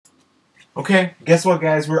Okay, guess what,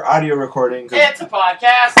 guys? We're audio recording. It's a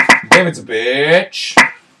podcast. David's a bitch.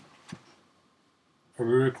 Are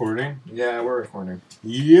we recording? Yeah, we're recording.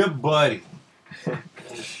 Yeah, buddy.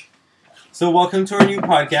 So welcome to our new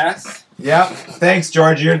podcast. Yep. Thanks,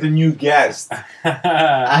 George. You're the new guest. George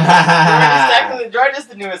is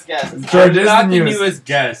the newest guest. George is not the the newest. newest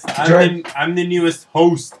guest. George- I'm the newest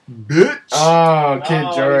host, bitch. Oh, okay,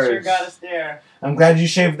 Oh, George. you sure got us there. I'm glad you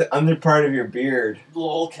shaved the under part of your beard,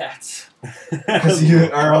 Lol cats.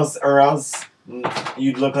 because or else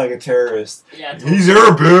you'd look like a terrorist. Yeah, totally. He's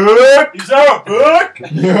our bitch. He's our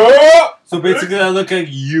bitch. Yeah. So basically, I look like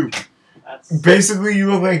you. That's Basically, you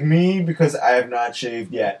look like me because I have not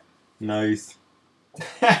shaved yet. Nice.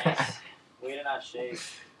 we did not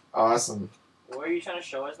shave. Awesome. What are you trying to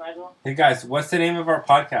show us, Nigel? Hey guys, what's the name of our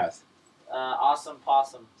podcast? Awesome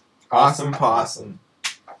Pawesome. Awesome possum.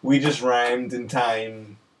 We just rhymed in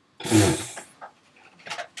time. I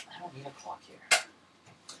don't need a clock here.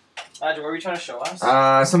 Nigel, what are you trying to show us?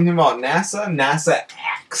 Something about NASA. NASA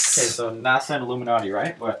X. Okay, so NASA and Illuminati,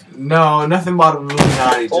 right? What? No, nothing about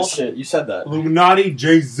Illuminati. Just Bullshit, you said that. Illuminati,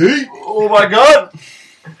 Jay-Z. Oh my god!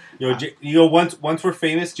 Yo, once we're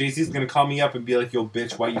famous, Jay-Z's gonna call me up and be like, "Yo,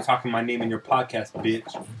 bitch, why you talking my name in your podcast, bitch?"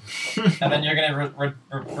 And then you're gonna retort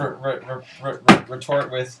with...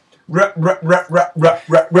 retort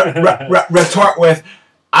with,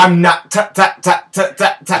 I'm not talking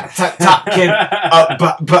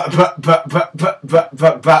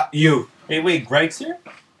about you. Hey, wait, Greg's here?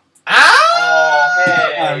 Oh,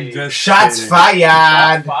 hey. I'm just Shots kidding. fired.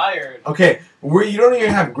 Shots fired. Okay, you don't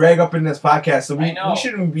even have Greg up in this podcast, so I we know.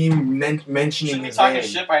 shouldn't be mentioning Shouldn't be his talking name.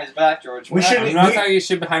 shit behind his back, George. We shouldn't- I'm not talking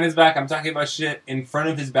shit behind his back. I'm talking about shit in front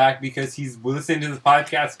of his back because he's listening to this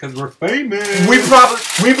podcast because we're famous. We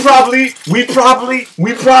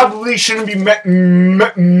probably shouldn't be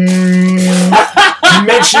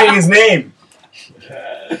mentioning his name.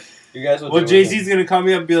 You guys will Well, do Jay-Z's gonna call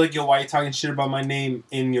me up and be like, "Yo, why you talking shit about my name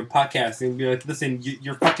in your podcast?" And be like, "Listen,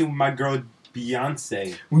 you're fucking with my girl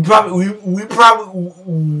Beyonce." We probably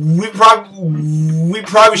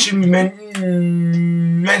shouldn't be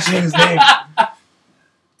mentioning his name.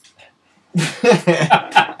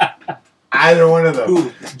 Either one of them.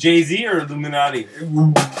 Who? Jay-Z or Illuminati?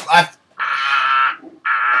 I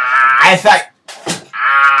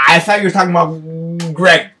thought you were talking about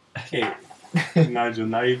Greg. Okay, Nigel,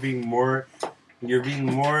 now you're being more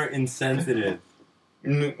insensitive.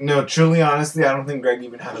 No, truly, honestly, I don't think Greg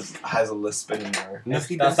even has a lisp anymore. No,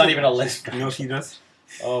 he That's doesn't. not even a lisp. No, he does.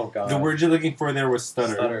 Oh, God. The word you're looking for there was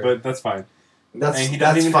stutter. But that's fine. And he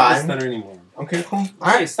doesn't even have a stutter anymore. Okay, cool.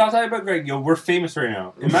 Alright, stop talking about Greg. Yo, we're famous right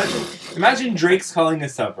now. Imagine Drake's calling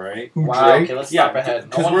us up, right? Wow, Drake? okay, let's stop ahead.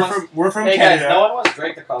 Because we're from Hey, Canada. guys, no one wants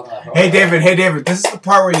Drake to call them up. Hey, David, this is the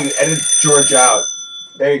part where you edit George out.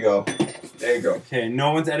 There you go. Okay,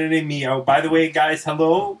 no one's editing me out. By the way, guys,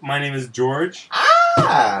 hello. My name is George.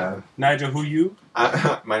 Ah! Nigel, who you?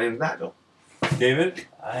 My name's Nigel. David?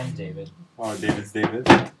 I'm David. Oh, David's David.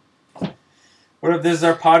 What up? This is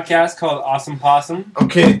our podcast called Awesome Pawesome.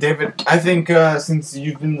 Okay, David, I think since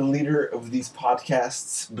you've been the leader of these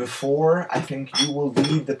podcasts before, I think you will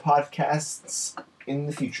lead the podcasts in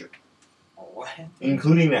the future, What?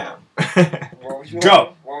 including now. What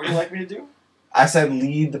Go. What would you like me to do? I said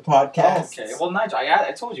lead the podcast. Oh, okay. Well, Nigel,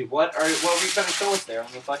 I told you. What were you going to show us there on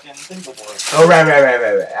the fucking thing before? Oh, right.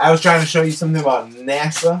 I was trying to show you something about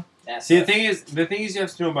NASA. See, the thing is, you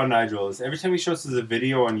have to know about Nigel is every time he shows us a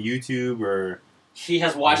video on YouTube or He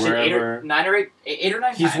has watched it eight or nine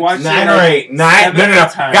he's times. watched Nine it or like eight. Nine. No. 7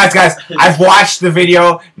 times. Guys, I've watched the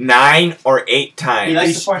video 9 or 8 He times.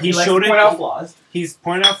 likes to point, he he likes showed to it- point out flaws. He's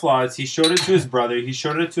pointing out flaws. He showed it to his brother. He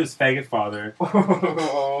showed it to his faggot father.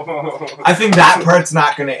 I think that part's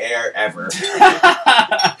not going to air ever.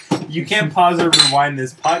 You can't pause or rewind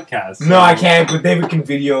this podcast. So. No, I can't, but David can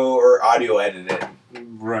video or audio edit it.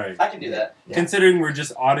 Right. I can do that. Yeah. Considering we're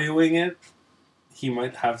just audioing it, he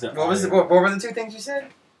might have to. What were the two things you said?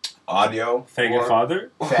 Audio. Faggot Or-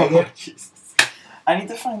 father? Faggot. Jesus. I need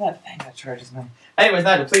to find that thing that charges me. Anyways,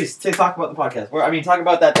 Nigel, please talk about the podcast. Talk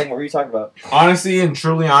about that thing. What were you talking about? Honestly and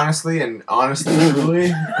truly, honestly and honestly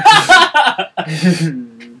truly.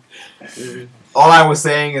 All I was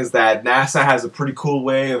saying is that NASA has a pretty cool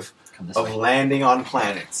way of landing on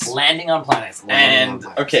planets. Landing on planets. Landing on And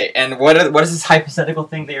planets. okay, and what is this hypothetical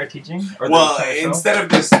thing they are teaching? Or Well, they're trying to show? instead of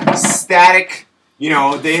this static,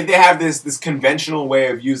 they have this conventional way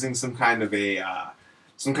of using some kind of a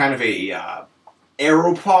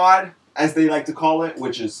aeropod, as they like to call it,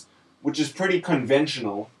 which is pretty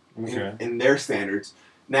conventional Okay. in their standards.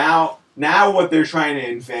 Now what they're trying to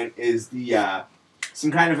invent is the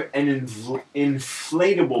some kind of an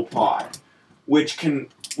inflatable pod, which can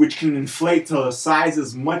inflate to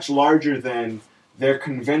sizes much larger than their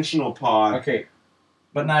conventional pod. Okay.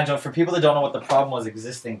 But Nigel, for people that don't know what the problem was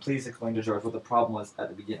existing, please explain to George what the problem was at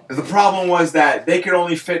the beginning. The problem was that they could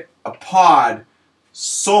only fit a pod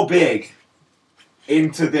so big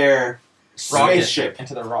into their spaceship.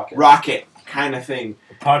 Into the rocket. Rocket kind of thing.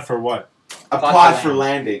 A pod for what? A pod for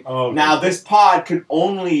landing. Oh, okay. Now, this pod could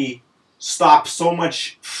only stop so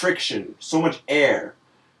much friction, so much air.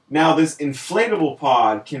 Now, this inflatable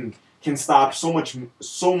pod can stop so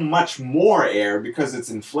much more air because it's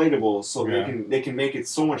inflatable, so they can make it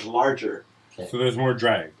so much larger. Okay. So there's more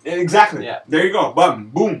drag. Exactly. Yeah. There you go. Bum,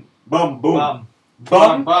 boom, bum, boom. Bum.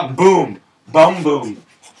 Bum, Bum. boom, bum, boom.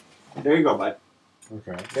 There you go, bud.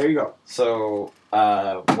 Okay. There you go. So,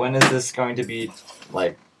 when is this going to be,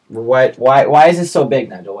 like, why is this so big,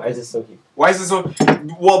 Nigel? Why is this so huge? Why is this so?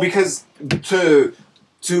 Well, because to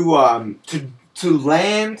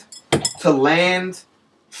land,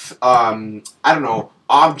 I don't know,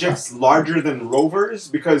 objects larger than rovers,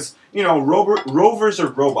 because rovers are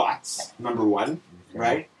robots. Number one,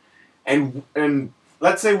 right? And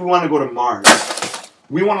let's say we want to go to Mars.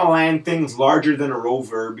 We want to land things larger than a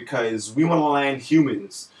rover because we want to land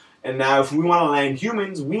humans. And now, if we want to land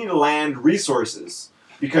humans, we need to land resources.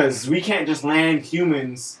 Because we can't just land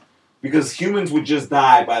humans, because humans would just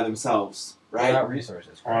die by themselves, right? Without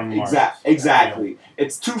resources. On Mars. Exactly.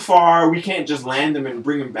 It's too far. We can't just land them and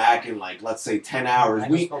bring them back in, like, let's say 10 hours. I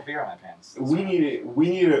just spilled beer on my pants. We need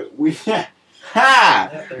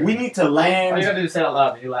to land. All you gotta do is say it out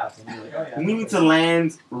loud and you laugh. And you're like, oh, yeah. We need to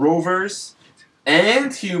land rovers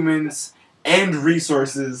and humans and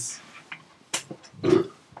resources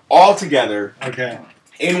all together Okay.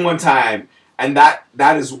 in one time. And that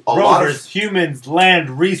is a lot Rovers, of humans, land,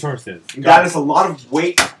 resources. that is a lot of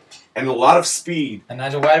weight and a lot of speed. And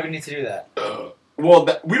Nigel, why do we need to do that? Well,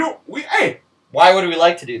 Why would we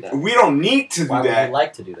like to do that? we don't need to do Why would that. we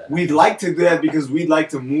like to do that? We'd like to do that because we'd like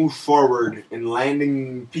to move forward in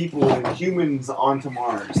landing people and humans onto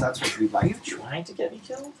Mars. That's what we'd Are you like to do. trying to get me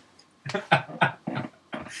killed?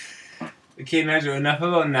 Okay, Nigel, enough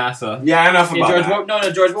about NASA. Yeah, enough Okay, about George.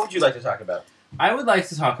 that. George. What would you like to talk about? I would like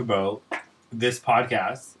to talk about this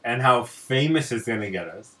podcast and how famous it's going to get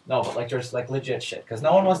us. No, but like George, like legit shit, because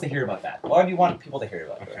no one wants to hear about that. Why do you want people to hear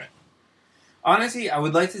about it? Okay. Honestly, I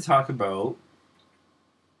would like to talk about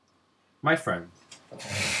my friends.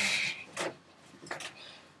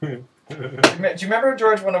 Do you remember,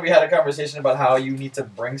 George, when we had a conversation about how you need to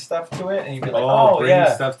bring stuff to it, and you'd be like, bring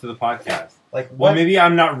stuff to the podcast. Like, what? Well, maybe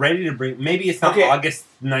I'm not ready to bring... Maybe it's not Okay. August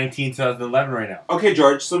 19, 2011 right now. Okay,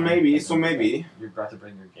 George. So maybe You're about to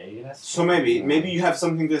bring your gayness? maybe you have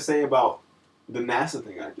something to say about the NASA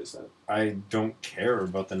thing I just said. I don't care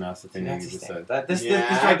about the NASA thing that you just said. This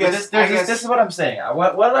is what I'm saying.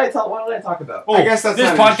 What did I talk about? Oh, I guess that's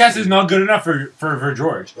this not podcast interesting. is not good enough for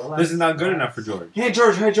George. Relax. This is not good enough for George. Hey,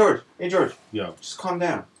 George. Yo, Just calm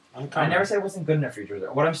down. I never said it wasn't good enough for you, George.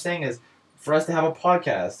 What I'm saying is, for us to have a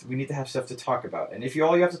podcast, we need to have stuff to talk about. And if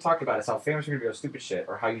all you have to talk about is how famous you're going to be about stupid shit,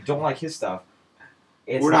 or how you don't like his stuff,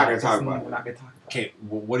 We're not gonna talk about it. We're not going to talk about it. Okay,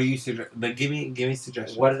 what do you suggest? Like, give me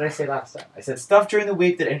suggestions. What did I say last time? I said stuff during the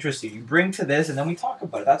week that interests you. You bring to this, and then we talk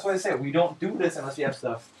about it. That's why I say we don't do this unless we have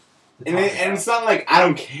stuff to And talk and about. it's not like I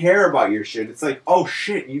don't care about your shit. It's like, oh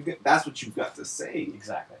shit, that's what you've got to say.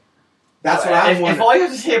 Exactly. That's what if, I'm if wondering. all you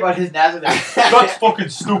have to say about his NASA thing, that's fucking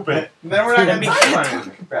stupid. Then we're not Then gonna we talk can't about talk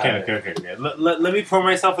it. about it. Okay. Let me pour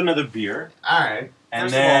myself another beer, Alright. and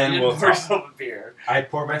First then of all, you we'll didn't pour talk. yourself a beer. I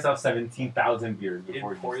poured myself 17,000 beers You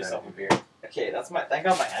before didn't pour you said yourself a it. beer. Okay, thank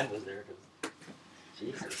God my hand was there, because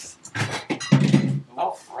Jesus.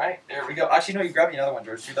 Oh, right, there we go. Actually, no, you grab me another one,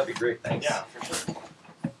 George. That'd be great. Thanks. Yeah, for sure.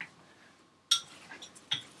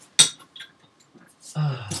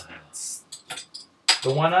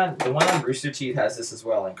 The one on Rooster Teeth has this as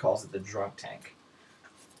well and calls it the drunk tank.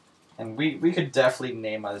 And we could definitely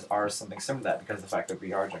name ours something similar to that because of the fact that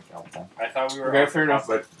we are drinking all the time. I thought we were. Okay, fair enough,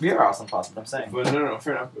 but We are awesome possible, I'm saying. no,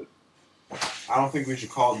 fair enough, but I don't think we should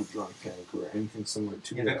call it the drunk tank or anything similar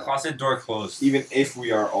to The that. closet door closed. Even if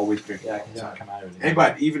we are always drinking Yeah, all because the you don't time. come out of it. Hey,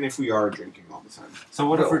 but even if we are drinking all the time. So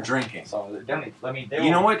what if we're drinking? So let me. You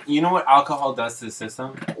know what alcohol does to the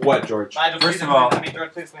system? What, George? Nigel, First please of all- explain-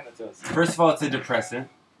 George, please explain that to us. First of all, it's a depressant,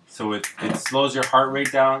 so it slows your heart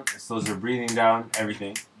rate down, it slows your breathing down,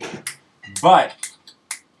 everything. But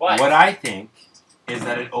what I think is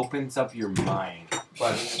that it opens up your mind.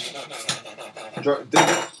 But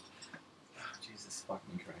Jesus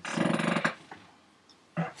fucking Christ.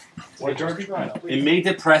 What George? It may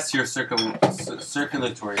depress your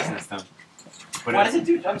circulatory system, But What does it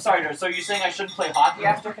do? I'm sorry, George. So you're saying I shouldn't play hockey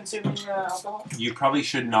after consuming alcohol? You probably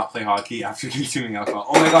should not play hockey after consuming alcohol.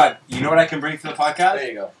 Oh my god, you know what I can bring to the podcast? There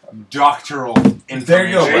you go. Doctoral information. There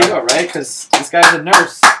you go, There you go, right? Because this guy's a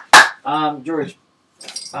nurse. George,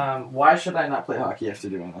 why should I not play hockey after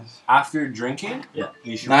doing this? After drinking? Yeah.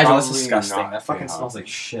 You should Nigel, that's probably disgusting. not That fucking play smells hockey. like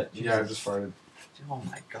shit. Yeah, I Jesus. just farted. Oh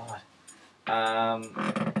my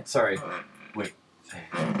god. Sorry. Wait.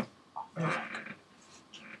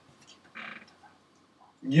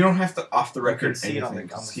 You don't have to off the You record can see it on the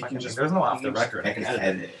anything. You fucking can thing. just There's no off the record. I can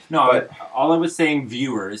edit it. No, But- all I was saying,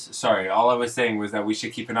 viewers, sorry, all I was saying was that we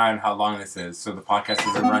should keep an eye on how long this is, so the podcast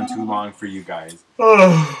doesn't run too long for you guys.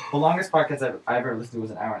 The longest podcast I ever listened to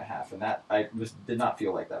was an hour and a half, and that did not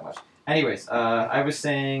feel like that much. Anyways, I was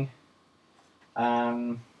saying,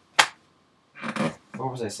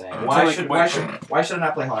 what was I saying? Why should I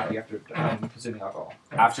not play hockey after consuming alcohol?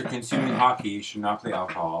 After consuming hockey, you should not play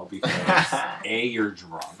alcohol because A, you're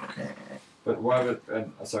drunk. But why would?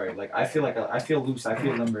 Sorry, like I feel loose, I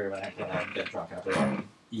feel limber when I get drunk and I play hockey.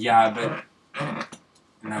 Yeah, but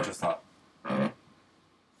and I just thought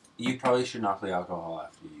you probably should not play alcohol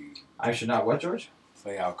after you I should not what, George?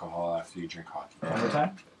 play alcohol after you drink hockey. One more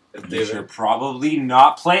time. You should probably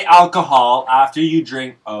not play alcohol after you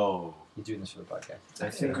drink. Oh. You're doing this for the podcast. I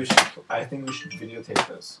think we should videotape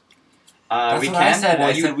this. That's we what can. I said. Well,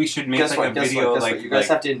 I said we should make guess like what, a guess video what, guess like what? You guys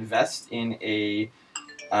have to invest in a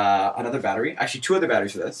another battery. Actually, 2 other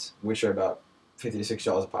batteries for this, which are about $50 to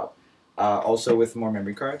 $60 a pop. Also with more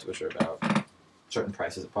memory cards, which are about certain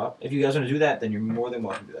prices a pop. If you guys want to do that, then you're more than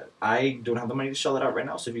welcome to do that. I don't have the money to shell it out right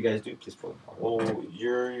now, so if you guys do, please pull it. Well,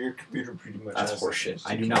 your computer pretty much. That's has horseshit. it.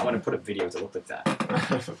 I do not want to put up videos that look like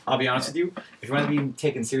that. I'll be honest with you. If you want to be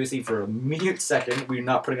taken seriously for a minute second, we're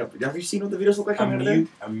not putting up. Have you seen what the videos look like coming out of there?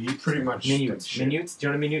 a mute. Pretty much. Minutes. that's shit. Minutes. Do you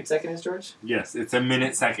know what a minute second is, George? Yes, it's a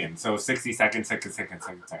minute second, so 60 seconds, second.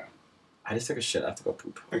 I just took a shit. I have to go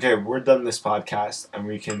poop. Okay, we're done this podcast and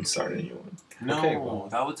we can start a new one. No, Okay, well.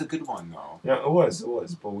 that was a good one though. Yeah, it was,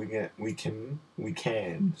 but we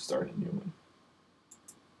can start a new one.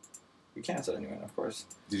 We can't set anyone, of course.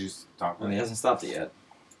 Did you stop? And he hasn't stopped it yet.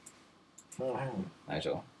 Oh, hang on.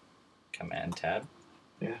 Nigel. Command tab.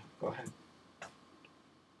 Yeah, go ahead.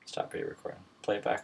 Stop video recording. Play it back.